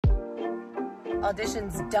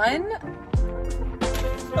Audition's done.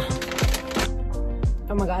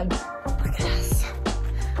 Oh my God, look at this.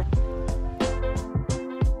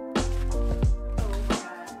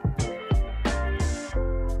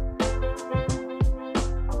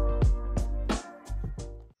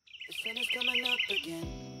 The sun is coming up again,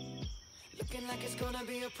 looking like it's gonna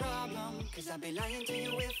be a problem, 'cause I'd be lying to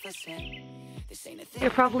you if I said this ain't a thing.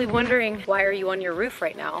 You're probably wondering, why are you on your roof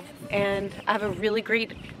right now? And I have a really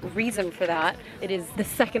great reason for that. It is the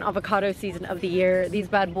second avocado season of the year. These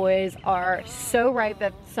bad boys are so ripe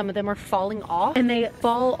that some of them are falling off, and they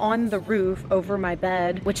fall on the roof over my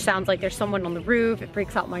bed, which sounds like there's someone on the roof. It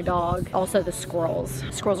freaks out my dog. Also the squirrels.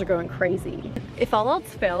 Squirrels are going crazy. If all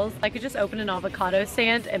else fails, I could just open an avocado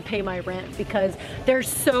stand and pay my rent, because there's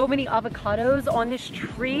so many avocados on this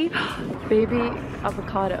tree. Baby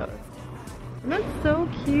avocados. Isn't that so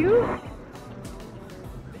cute?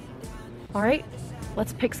 All right,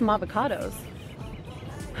 let's pick some avocados.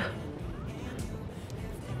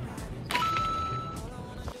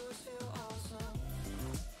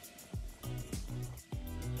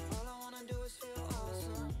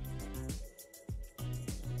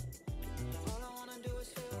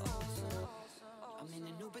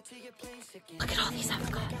 Look at all these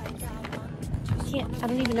avocados. I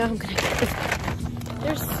don't even know how I'm gonna get this.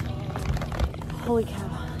 There's, holy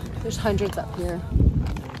cow, there's hundreds up here.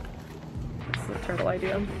 This is a terrible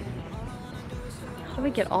idea. How do we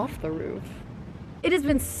get off the roof? It has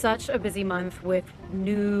been such a busy month with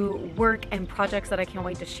new work and projects that I can't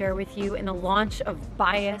wait to share with you, and the launch of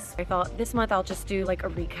Bias. I thought this month I'll just do like a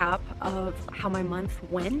recap of how my month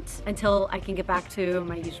went until I can get back to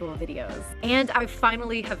my usual videos. And I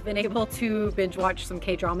finally have been able to binge watch some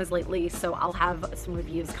K-dramas lately, so I'll have some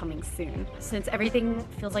reviews coming soon. Since everything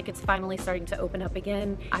feels like it's finally starting to open up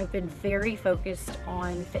again, I've been very focused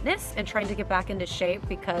on fitness and trying to get back into shape,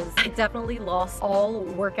 because I definitely lost all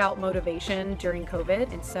workout motivation during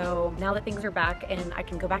COVID. And so now that things are back and I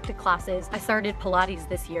can go back to classes, I started Pilates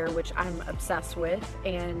this year, which I'm obsessed with,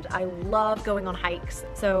 and I love going on hikes.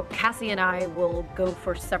 So Cassie and I will go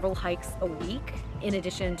for several hikes a week in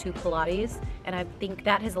addition to Pilates, and I think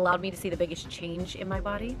that has allowed me to see the biggest change in my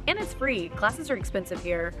body. And it's free. Classes are expensive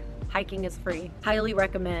here. Hiking is free. Highly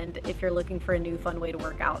recommend if you're looking for a new fun way to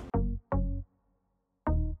work out.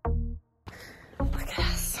 Look at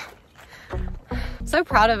us. So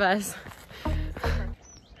proud of us.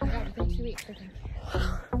 Yeah, it's been 2 weeks, I think.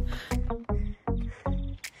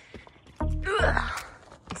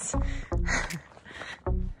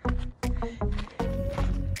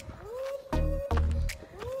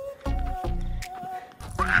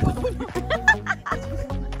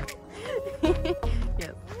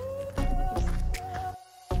 Yes.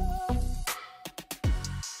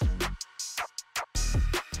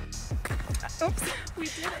 Oops, we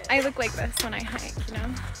did it. I look like this when I hike, you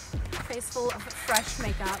know? Face full of fresh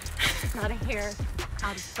makeup, not a hair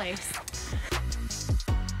out of place.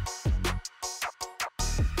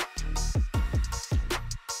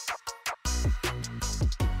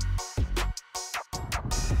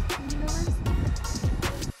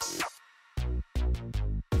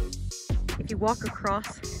 If you walk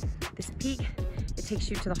across this peak, it takes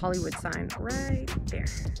you to the Hollywood sign right there.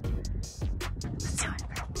 Let's do it.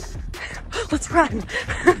 Let's run.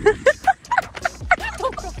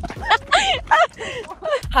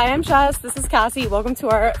 Hi, I'm Jess. This is Cassie. Welcome to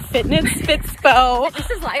our Fitness Fitspo. This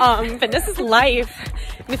is life. Fitness is life.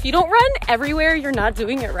 And if you don't run everywhere, you're not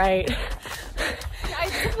doing it right. I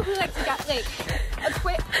typically like to get like a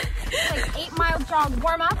quick 8-mile jog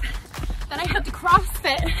warm up. Then I have to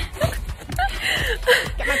CrossFit.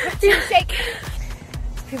 Get my protein shake.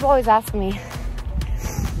 People always ask me,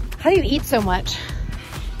 how do you eat so much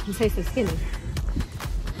and stay so skinny?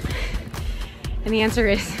 And the answer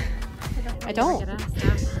is, I don't.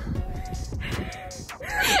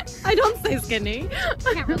 I don't stay skinny. I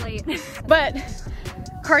can't relate. But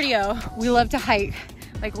cardio, we love to hike.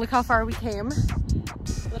 Like, look how far we came.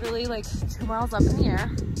 Literally like 2 miles up in the air.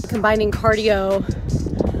 Combining cardio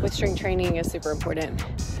with strength training is super important.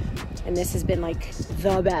 And this has been like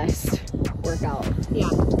the best workout. Yeah.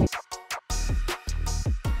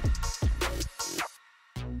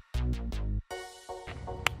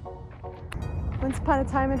 Once upon a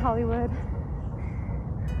time in Hollywood.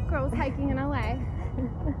 Girls hiking in LA.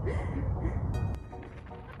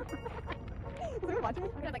 Watching me?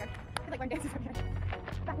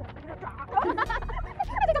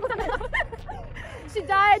 She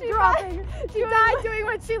died dropping. She died doing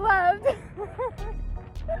what she loved.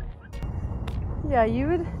 Yeah, you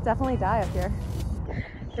would definitely die up here.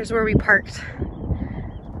 Here's where we parked.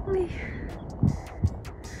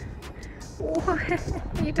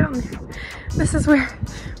 Way down there. This is where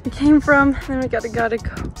we came from, and we gotta go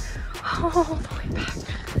all the way back.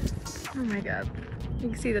 Oh my god. You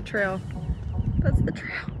can see the trail. That's the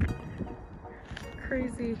trail.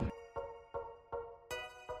 Crazy.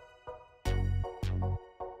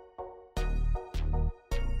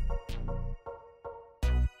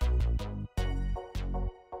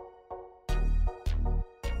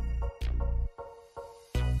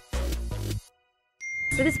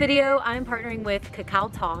 For this video, I'm partnering with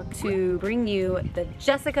Kakao Talk to bring you the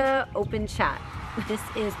Jesica Open Chat. This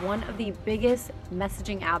is one of the biggest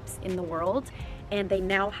messaging apps in the world, and they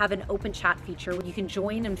now have an open chat feature where you can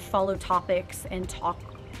join and follow topics and talk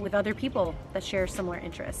with other people that share similar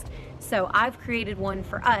interests. So I've created one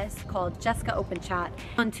for us called Jesica Open Chat.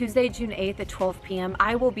 On Tuesday, June 8th at 12 p.m.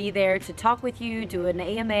 I will be there to talk with you, do an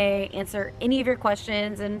AMA, answer any of your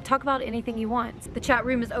questions, and talk about anything you want. The chat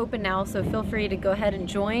room is open now, so feel free to go ahead and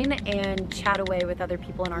join and chat away with other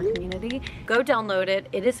people in our community. Go download it,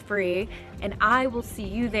 it is free, and I will see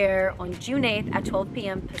you there on June 8th at 12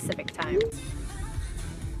 p.m. Pacific time.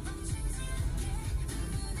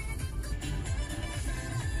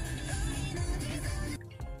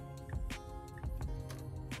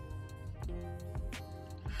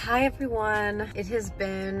 Hi everyone. It has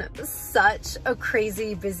been such a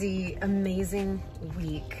crazy, busy, amazing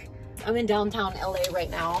week. I'm in downtown LA right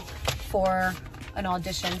now for an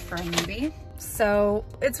audition for a movie. So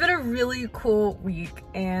it's been a really cool week,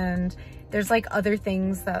 and there's like other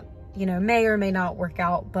things that, you know, may or may not work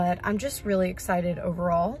out, but I'm just really excited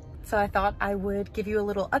overall. So I thought I would give you a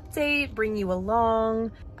little update, bring you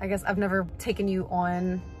along. I guess I've never taken you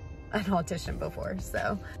on an audition before,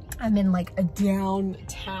 so I'm in like a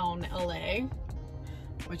downtown LA,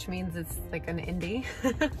 which means it's like an indie.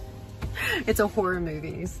 It's a horror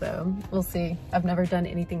movie, so we'll see. I've never done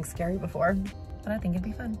anything scary before, but I think it'd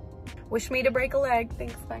be fun. Wish me to break a leg.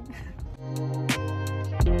 Thanks, bye.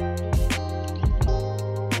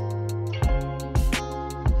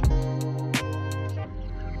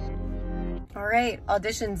 All right,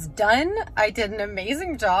 audition's done. I did an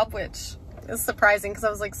amazing job, which is surprising because I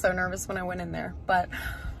was like so nervous when I went in there, but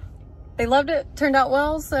they loved it, turned out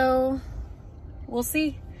well, so we'll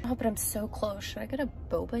see. Oh, but I'm so close. Should I get a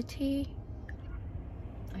boba tea?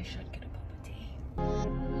 I should get a boba tea.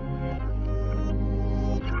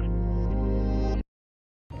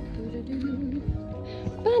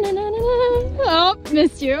 Oh,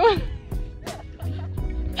 missed you.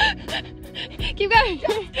 Keep going.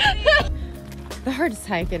 The hardest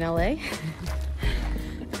hike in LA.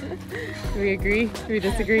 Do we agree? Do we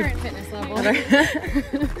disagree? Current fitness level. Look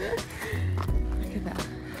at that.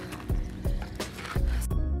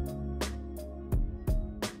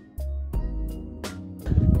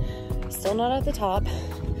 Still not at the top.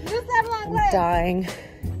 I'm dying.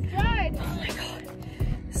 Right. Oh my god.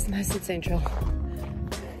 This is the most insane trail.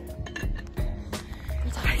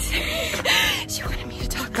 She wanted me to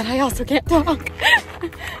talk, but I also can't talk.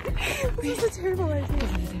 This is a terrible idea.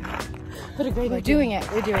 What a great idea. Doing it.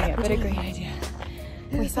 We're doing it. What a great idea.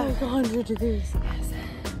 It's like 100 degrees. Yes.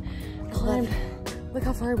 Climbed. Look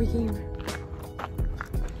how far we came.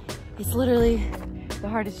 It's literally the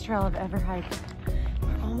hardest trail I've ever hiked.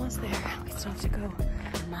 We're almost there. We still have to go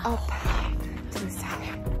up to the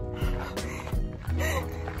side.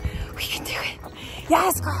 We can do it.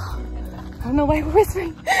 Yes, girl. I don't know why we're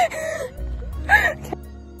whispering.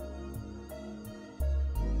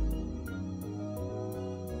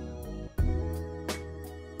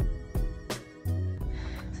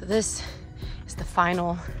 So this is the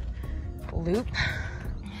final loop.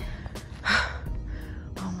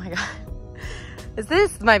 Oh my god.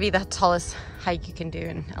 This might be the tallest hike you can do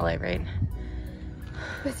in LA, right?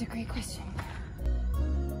 That's a great question.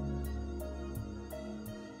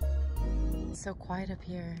 It's so quiet up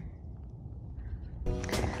here.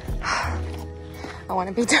 I want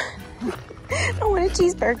to be done. I want a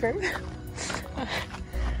cheeseburger.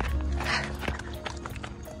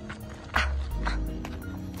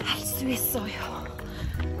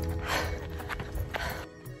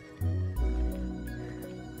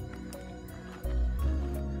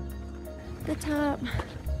 The top.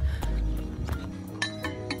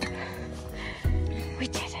 We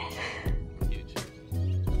did it. Huge.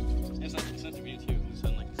 It's like such a view too. It's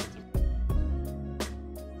like such a...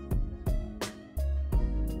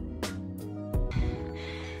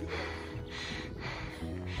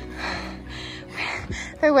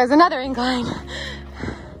 There was another incline.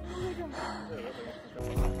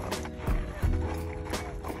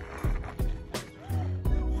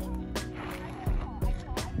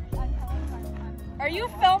 Are you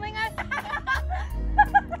filming us?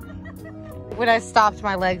 When I stopped,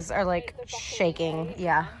 my legs are like shaking.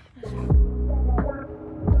 Yeah.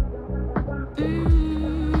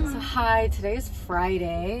 So hi, today's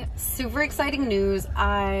Friday. Super exciting news.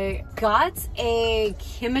 I got a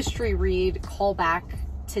chemistry read callback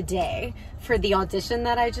today for the audition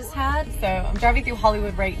that I just had. So I'm driving through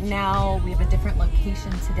Hollywood right now. We have a different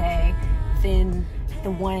location today than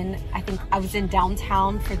the one, I think I was in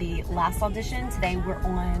downtown for the last audition. Today we're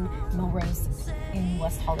on Melrose in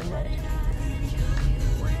West Hollywood.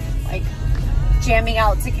 Like jamming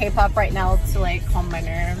out to K-pop right now to like calm my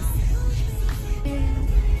nerves.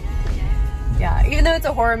 Yeah, even though it's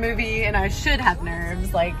a horror movie and I should have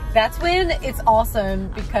nerves, like that's when it's awesome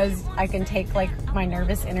because I can take like my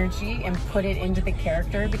nervous energy and put it into the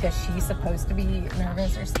character because she's supposed to be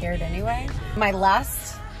nervous or scared anyway. My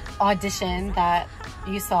last audition that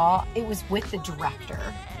you saw, it was with the director,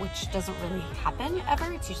 which doesn't really happen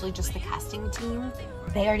ever. It's usually just the casting team.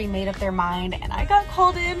 They already made up their mind and I got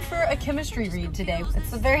called in for a chemistry read today.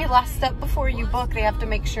 It's the very last step before you book. They have to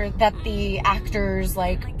make sure that the actors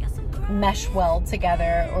like mesh well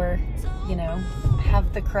together or, you know,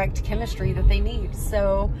 have the correct chemistry that they need.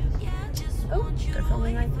 So, oh, they're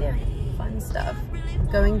filming right there. Fun stuff.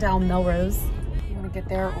 Going down Melrose. You want to get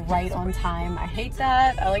there right on time. I hate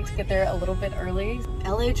that. I like to get there a little bit early.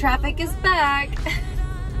 LA traffic is back.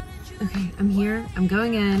 Okay, I'm here. I'm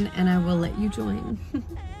going in and I will let you join.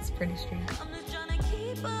 It's pretty strange.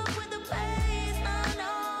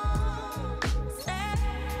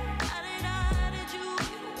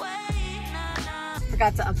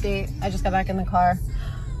 Forgot to update. I just got back in the car.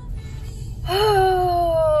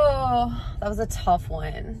 Oh, that was a tough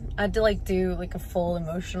one. I had to like do like a full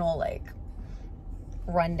emotional like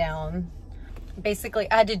rundown. Basically,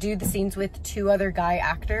 I had to do the scenes with 2 other guy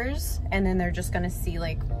actors and then they're just gonna see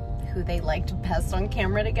like who they liked best on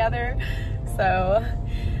camera together. So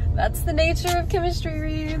that's the nature of chemistry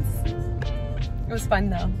reads. It was fun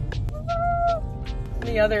though.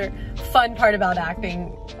 The other fun part about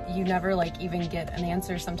acting, you never like even get an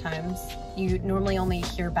answer sometimes. You normally only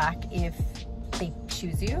hear back if they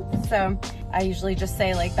choose you. So I usually just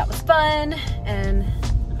say like, that was fun, and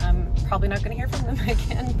I'm probably not gonna hear from them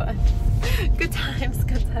again, but good times,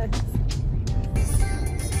 good times.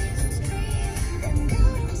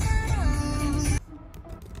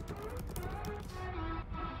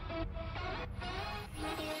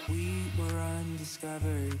 We were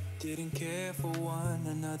undiscovered, didn't care for one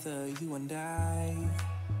another, you and I.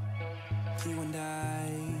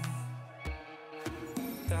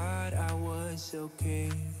 Thought I was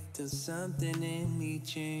okay, till something in me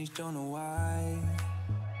changed, don't know why.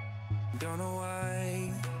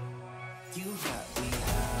 You got me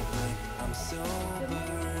high, but I'm sober.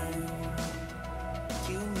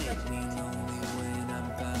 You make me lonely when I'm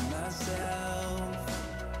by myself.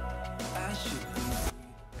 I should be.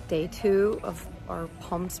 Day 2 of our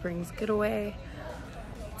Palm Springs getaway.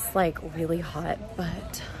 It's like really hot,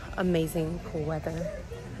 but amazing cool weather.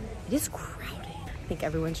 It is crowded. I think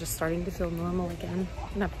everyone's just starting to feel normal again.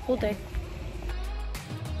 And have a cool day.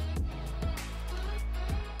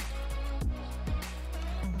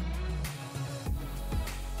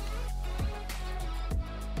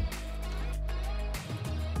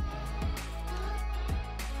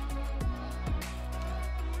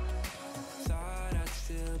 Thought I'd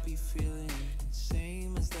still be feeling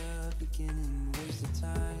same as the beginning. Waste of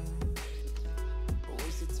time.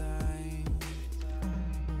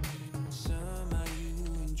 Somehow you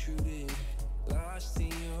intruded, lost in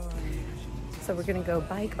your illusion. So we're gonna go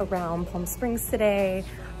bike around Palm Springs today.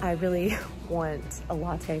 I really want a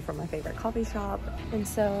latte from my favorite coffee shop, and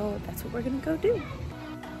so that's what we're gonna go do.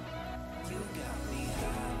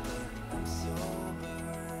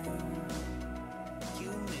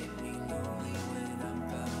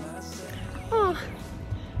 Oh,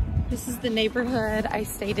 this is the neighborhood I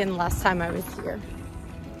stayed in last time I was here.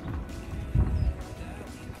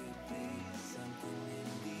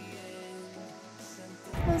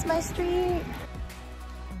 That's my street.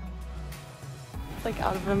 It's like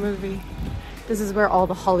out of a movie. This is where all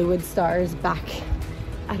the Hollywood stars back,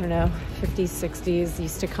 I don't know, 50s, 60s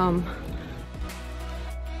used to come.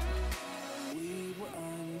 We were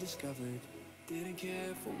undiscovered, didn't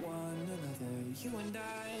care for one another. You and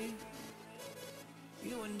I.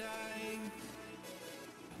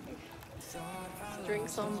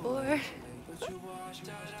 Drinks on board. But you washed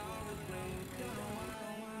out all the gray.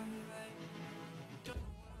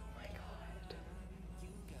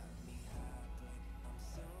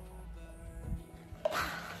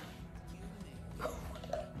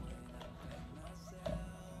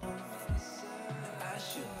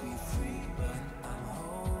 Be free, but I'm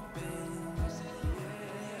hoping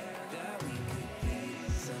that we can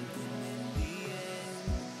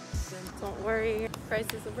Don't worry, price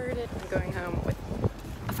is averted. I'm going home with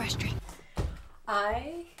a fresh drink.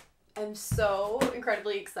 I am so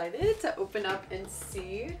incredibly excited to open up and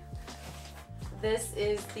see. This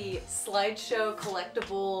is the Slideshow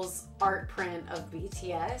Collectibles art print of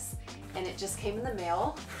BTS, and it just came in the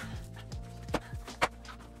mail.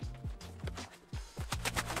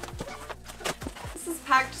 This is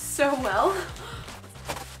packed so well.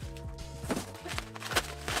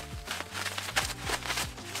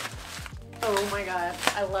 Oh my god,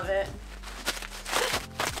 I love it.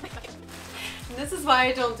 And this is why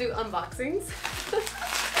I don't do unboxings.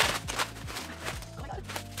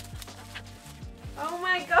 Oh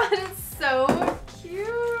my god, it's so cute.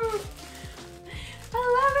 I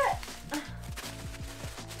love it.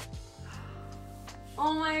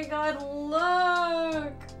 Oh my god,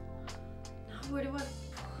 look. Now where do I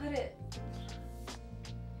put it?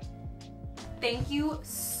 Thank you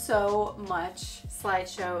so much,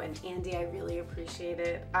 Slideshow and Andy. I really appreciate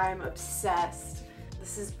it. I'm obsessed.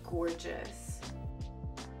 This is gorgeous.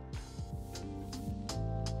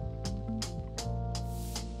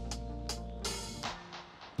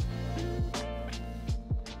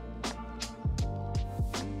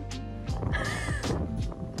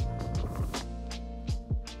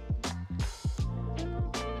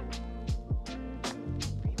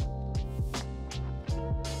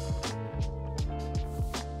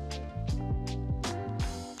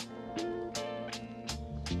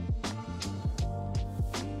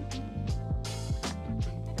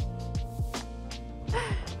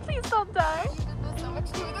 Don't die.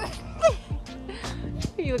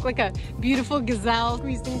 You look like a beautiful gazelle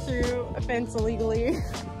squeezing through a fence illegally.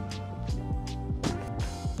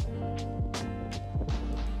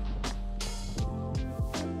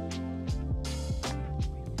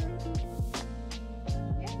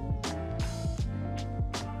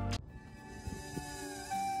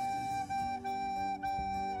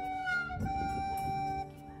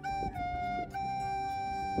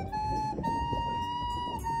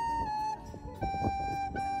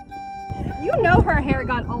 You know her hair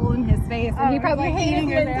got all in his face, and he probably hated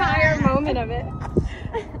the entire moment of it.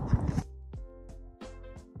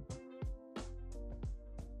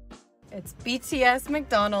 It's BTS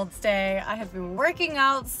Mcdonald's Day. I have been working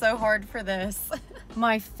out so hard for this.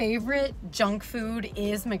 My favorite junk food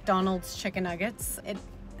is McDonald's chicken nuggets. It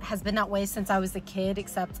has been that way since I was a kid,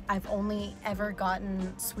 except I've only ever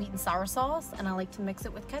gotten sweet and sour sauce, and I like to mix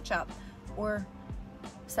it with ketchup, or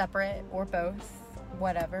separate, or both.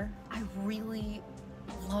 Whatever. I really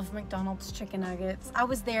love McDonald's chicken nuggets. I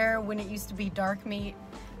was there when it used to be dark meat.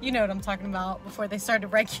 You know what I'm talking about, before they started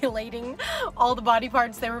regulating all the body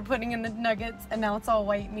parts they were putting in the nuggets, and now it's all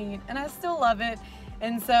white meat, and I still love it.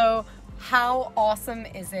 And so how awesome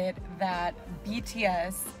is it that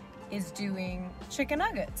BTS is doing chicken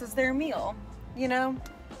nuggets as their meal? You know,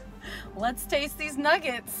 let's taste these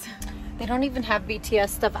nuggets. They don't even have BTS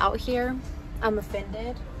stuff out here. I'm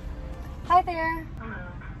offended. Hi there.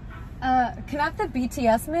 Can I have the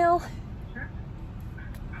BTS meal? Sure.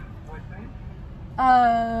 What thing?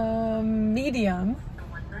 Medium.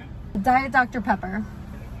 What thing? Diet Dr. Pepper.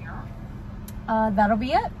 Anything else? That'll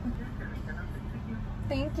be it.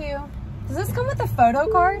 Thank you. Does this come with a photo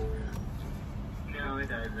card? No, it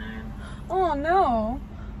doesn't. Oh no.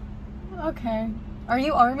 Okay. Are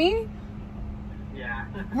you Army? Yeah.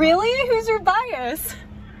 Really? Who's your bias?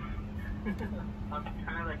 I'm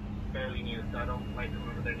kind of like fairly new, so I don't like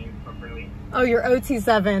remember their names properly. Oh, you're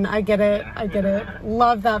OT7. I get it. Yeah. I get it.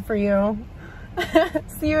 Love that for you.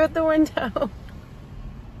 See you at the window.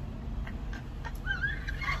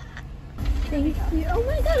 Thank you. Oh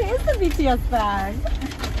my god, it is the BTS bag.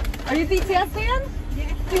 Are you a BTS fan?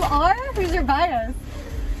 Yeah. You are? Who's your bias?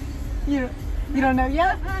 You don't know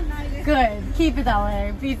yet? Good. Keep it that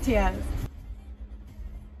way. BTS.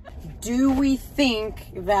 Do we think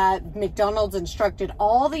that McDonald's instructed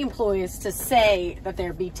all the employees to say that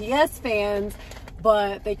they're BTS fans,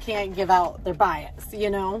 but they can't give out their bias, you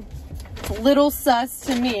know? It's a little sus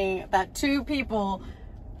to me that two people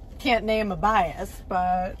can't name a bias,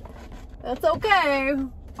 but that's okay.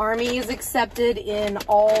 Army is accepted in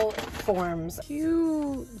all forms.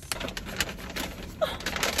 Cute.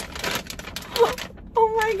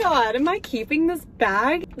 Oh my god, am I keeping this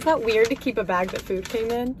bag? Is that weird to keep a bag that food came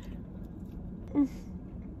in?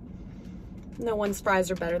 No one's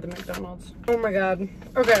fries are better than McDonald's. Oh my god.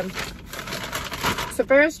 Okay. So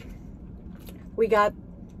first, we got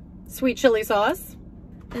sweet chili sauce.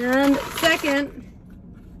 And second,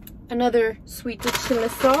 another sweet chili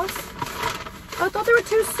sauce. Oh, I thought there were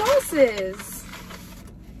two sauces.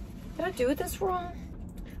 Did I do this wrong?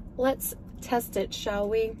 Let's test it, shall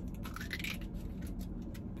we?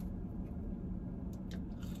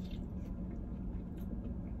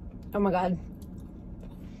 Oh my god.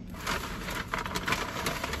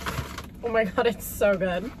 Oh my god, it's so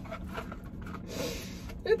good.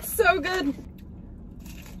 It's so good.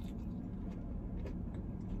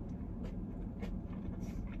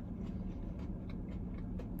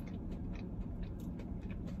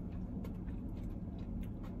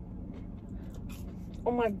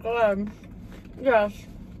 Oh my god. Yes.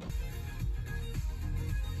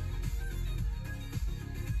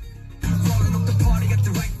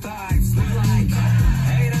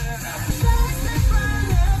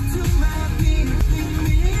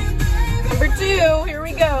 Number 2, here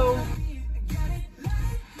we go.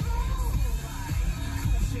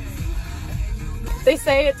 They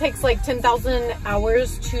say it takes like 10,000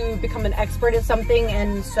 hours to become an expert at something,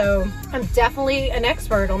 and so I'm definitely an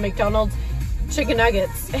expert on McDonald's chicken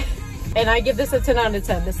nuggets. And I give this a 10 out of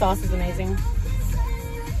 10. The sauce is amazing.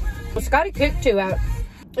 It's got a kick to it.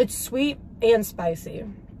 It's sweet and spicy.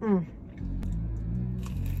 Mm.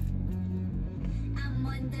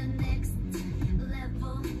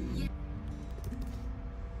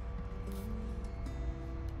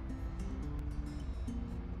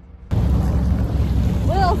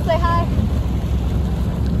 Will, say hi.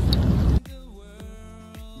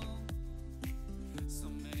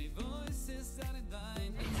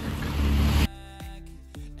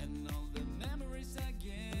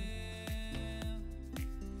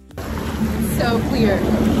 So clear.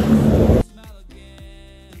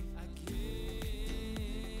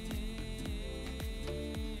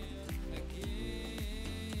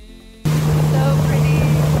 So pretty.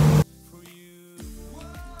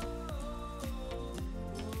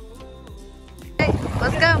 Hey,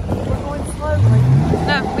 let's go. We're going slowly.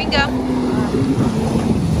 No, we can go.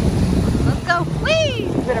 Let's go. Whee!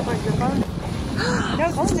 You better put your phone. No,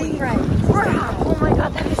 stingray. Oh my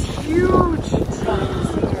god, that is huge.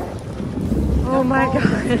 Oh my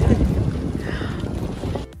god.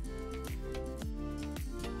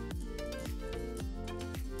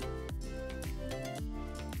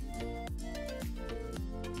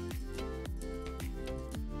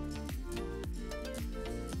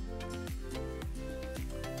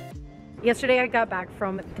 Yesterday I got back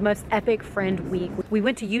from the most epic friend week. We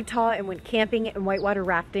went to Utah and went camping and whitewater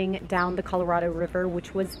rafting down the Colorado River,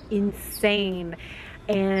 which was insane.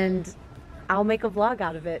 And I'll make a vlog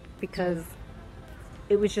out of it because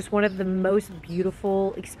it was just one of the most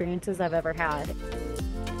beautiful experiences I've ever had.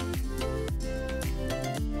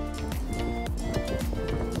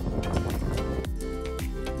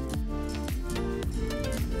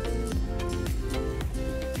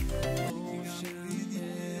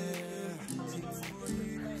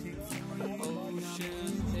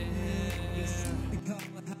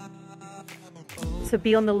 So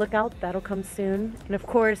be on the lookout, that'll come soon. And of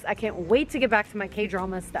course, I can't wait to get back to my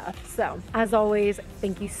K-drama stuff. So as always,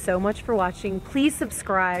 thank you so much for watching. Please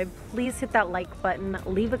subscribe, please hit that like button,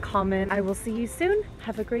 leave a comment. I will see you soon.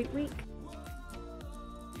 Have a great week.